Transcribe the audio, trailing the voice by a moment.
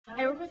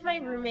I work with my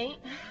roommate,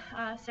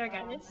 Sarah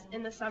Gagnes,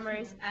 in the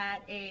summers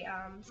at a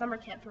summer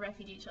camp for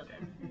refugee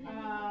children.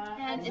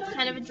 And it's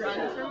kind of a drug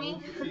for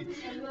me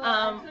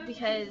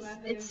because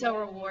it's so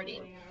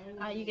rewarding.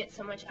 You get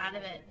so much out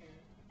of it.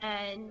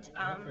 And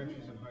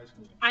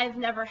I've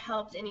never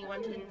helped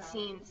anyone who hadn't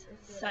seen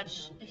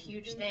such a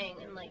huge thing,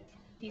 and like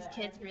these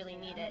kids really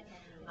need it.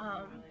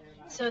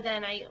 So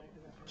then I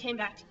came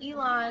back to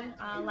Elon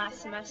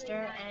last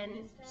semester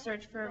and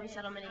searched for a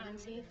resettlement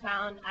agency,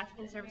 found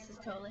African Services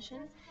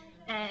Coalition,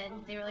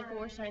 and they were like, well,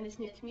 we're starting this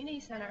new community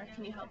center,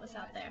 can you help us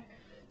out there?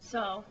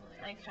 So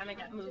I kind of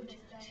got moved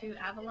to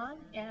Avalon,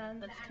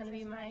 and that's going to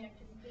be my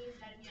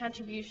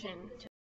contribution to